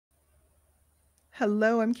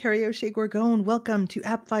Hello, I'm Kerry Gorgone. Welcome to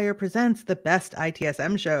Appfire Presents, the best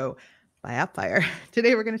ITSM show by Appfire.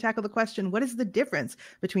 Today, we're going to tackle the question, what is the difference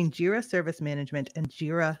between Jira Service Management and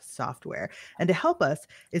Jira Software? And to help us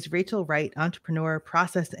is Rachel Wright, entrepreneur,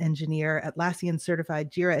 process engineer, Atlassian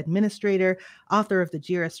certified Jira administrator, author of the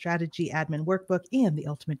Jira Strategy Admin Workbook, and the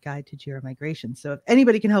ultimate guide to Jira migration. So if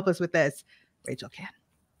anybody can help us with this, Rachel can.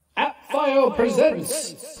 Appfire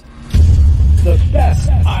Presents, the best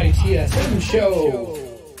ITSM show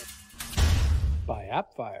by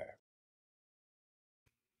Appfire.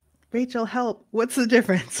 Rachel, help. What's the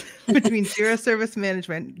difference between Jira Service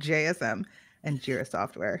Management, JSM, and Jira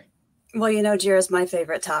Software? Well, Jira is my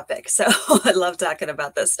favorite topic, so I love talking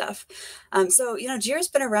about this stuff. Jira's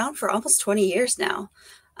been around for almost 20 years now.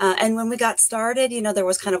 And when we got started, there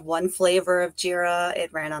was kind of one flavor of Jira.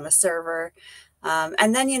 It ran on a server.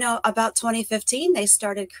 And then, about 2015, they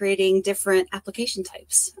started creating different application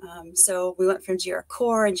types. So we went from Jira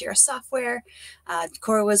Core and Jira Software.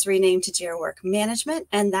 Core was renamed to Jira Work Management,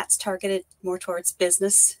 and that's targeted more towards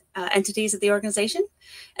business entities of the organization.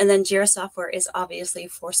 And then Jira Software is obviously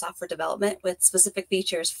for software development with specific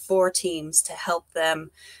features for teams to help them,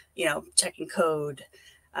 checking code,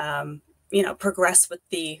 progress with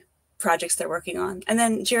the projects they're working on. And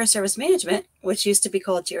then Jira Service Management, which used to be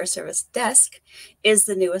called Jira Service Desk, is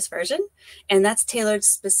the newest version. And that's tailored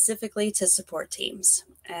specifically to support teams.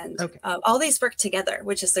 And all these work together,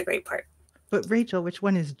 which is the great part. But Rachel, which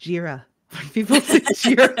one is Jira? When people say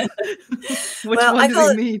Jira, which one do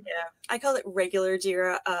they mean? Yeah, I call it regular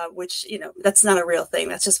Jira, which, that's not a real thing.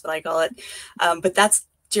 That's just what I call it. But that's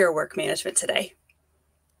Jira Work Management today.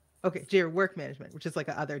 Okay, Jira Work Management, which is like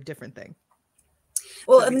a other different thing.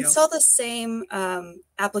 Well, it's all the same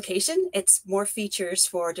application. It's more features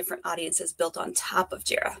for different audiences built on top of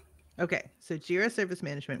Jira. Okay, so Jira Service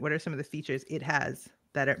Management, what are some of the features it has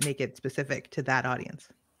that make it specific to that audience,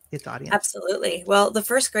 its audience? Absolutely. Well, the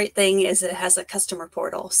first great thing is it has a customer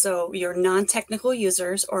portal. So your non-technical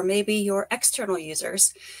users or maybe your external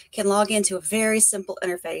users can log into a very simple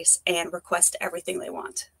interface and request everything they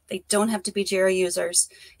want. They don't have to be Jira users.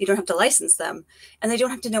 You don't have to license them. And they don't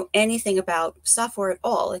have to know anything about software at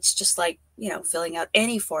all. It's just like, filling out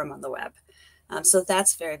any form on the web. So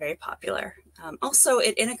that's very, very popular. Also,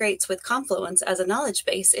 it integrates with Confluence as a knowledge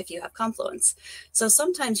base if you have Confluence. So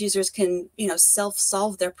sometimes users can,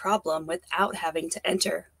 self-solve their problem without having to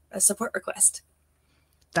enter a support request.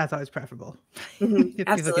 That's always preferable. Mm-hmm. If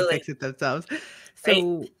Absolutely. people can fix it themselves. So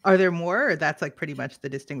Right. Are there more, or that's like pretty much the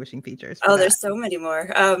distinguishing features? There's so many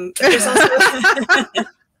more.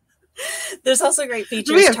 There's also great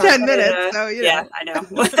features. We have 10 minutes. So, Yeah, I know.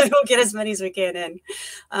 We'll get as many as we can in.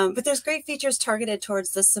 But there's great features targeted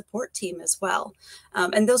towards the support team as well.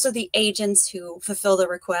 And those are the agents who fulfill the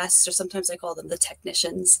requests, or sometimes I call them the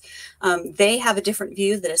technicians. They have a different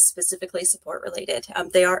view that is specifically support related.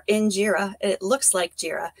 They are in Jira. It looks like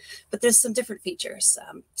Jira, but there's some different features.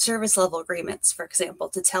 Service level agreements, for example,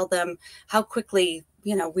 to tell them how quickly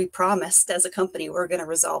we promised as a company we're going to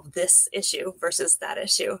resolve this issue versus that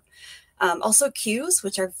issue. Also queues,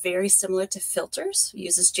 which are very similar to filters,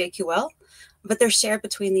 uses JQL, but they're shared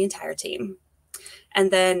between the entire team. And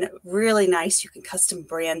then really nice, you can custom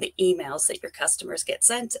brand the emails that your customers get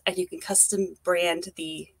sent, and you can custom brand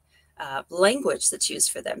the language that's used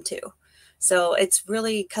for them too. So it's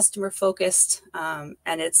really customer focused, and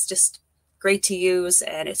it's just great to use.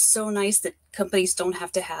 And it's so nice that companies don't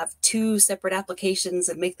have to have two separate applications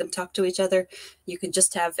and make them talk to each other. You can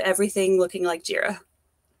just have everything looking like Jira.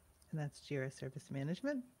 And that's Jira Service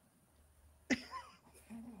Management.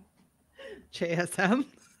 JSM.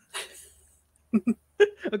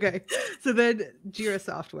 Okay, so then Jira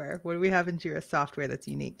Software. What do we have in Jira Software that's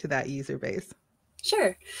unique to that user base?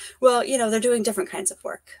 Sure. Well, they're doing different kinds of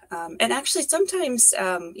work. And actually, sometimes,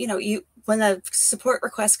 when a support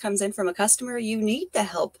request comes in from a customer, you need the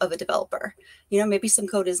help of a developer. Maybe some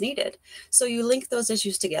code is needed. So you link those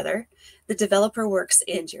issues together. The developer works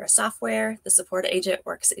in Jira Software. The support agent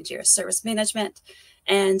works in Jira Service Management.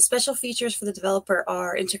 And special features for the developer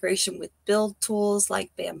are integration with build tools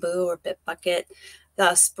like Bamboo or Bitbucket,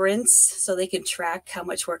 sprints, so they can track how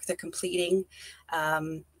much work they're completing,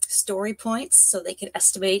 story points, so they can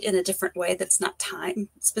estimate in a different way that's not time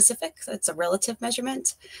specific. So it's a relative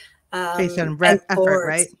measurement. Based on effort,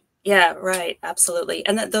 right? Yeah, right. Absolutely.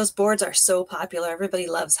 And those boards are so popular. Everybody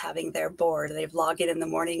loves having their board. They log in the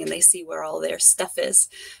morning and they see where all their stuff is.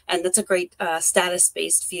 And that's a great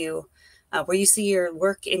status-based view where you see your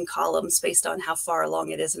work in columns based on how far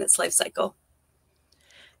along it is in its life cycle.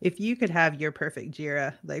 If you could have your perfect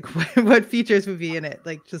Jira, like what features would be in it?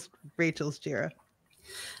 Like just Rachel's Jira.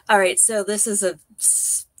 All right. So this is a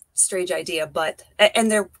strange idea, but,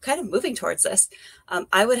 and they're kind of moving towards this.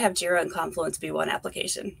 I would have Jira and Confluence be one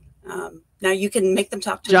application. Now you can make them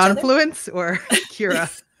talk to each other. Johnfluence or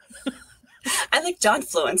Kira? I like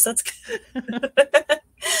Johnfluence. That's good.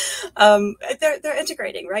 They're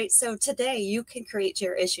integrating, right? So today you can create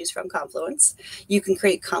Jira issues from Confluence. You can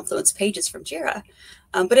create Confluence pages from Jira.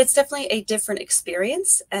 But it's definitely a different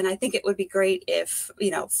experience. And I think it would be great if,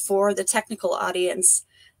 for the technical audience,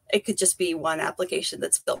 it could just be one application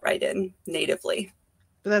that's built right in natively.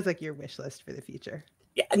 But that's like your wish list for the future.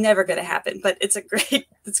 Yeah, never going to happen, but it's a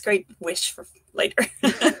great wish for later.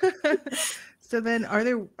 So then are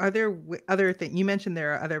there other things? You mentioned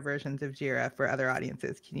there are other versions of Jira for other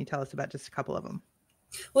audiences. Can you tell us about just a couple of them?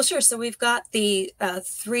 Well, sure. So we've got the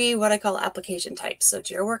 3 what I call application types. So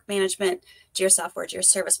Jira Work Management, Jira Software, Jira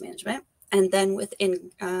Service Management. And then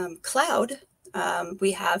within Cloud,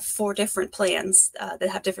 we have 4 different plans that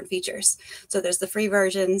have different features. So there's the free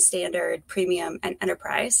version, Standard, Premium, and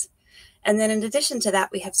Enterprise. And then in addition to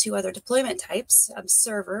that, we have 2 other deployment types,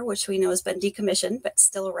 Server, which we know has been decommissioned, but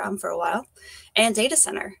still around for a while, and Data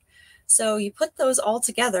Center. So you put those all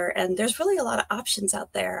together, and there's really a lot of options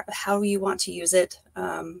out there of how you want to use it,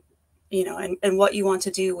 and what you want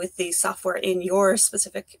to do with the software in your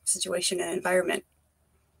specific situation and environment.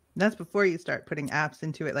 That's before you start putting apps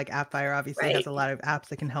into it. Like Appfire obviously Right. has a lot of apps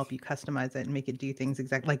that can help you customize it and make it do things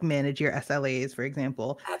exactly like manage your SLAs, for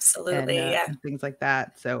example. Absolutely, And things like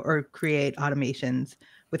that. So, or create automations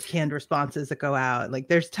with canned responses that go out. Like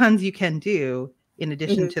there's tons you can do in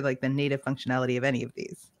addition to like the native functionality of any of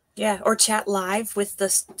these. Yeah, or chat live with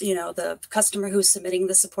the customer who's submitting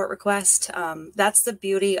the support request. That's the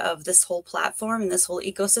beauty of this whole platform and this whole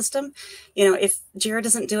ecosystem. If Jira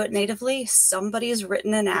doesn't do it natively, somebody's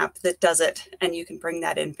written an app that does it, and you can bring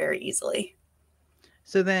that in very easily.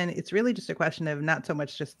 So then it's really just a question of not so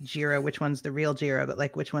much just Jira, which one's the real Jira, but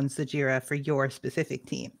like which one's the Jira for your specific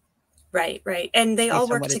team. Right. And they all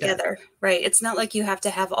work together, right? It's not like you have to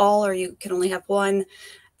have all or you can only have one.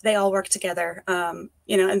 They all work together, and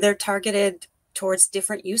they're targeted towards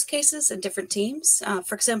different use cases and different teams.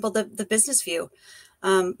 For example, the business view,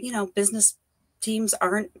 business teams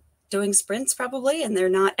aren't doing sprints probably, and they're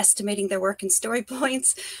not estimating their work in story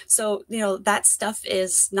points. So, that stuff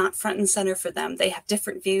is not front and center for them. They have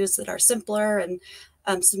different views that are simpler and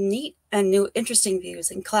some neat and new interesting views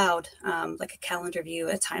in Cloud, like a calendar view,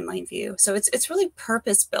 a timeline view. So it's really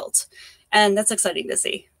purpose built, and that's exciting to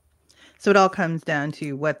see. So it all comes down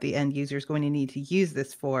to what the end user is going to need to use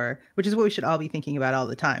this for, which is what we should all be thinking about all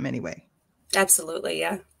the time anyway. Absolutely,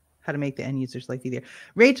 yeah. How to make the end user's life easier.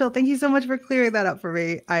 Rachel, thank you so much for clearing that up for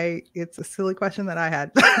me. It's a silly question that I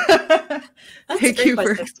had. Thank you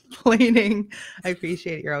for explaining. I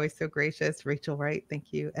appreciate it. You're always so gracious. Rachel Wright,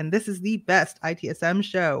 thank you. And this is the best ITSM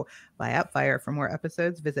show by Appfire. For more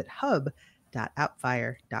episodes, visit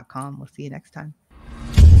hub.appfire.com. We'll see you next time.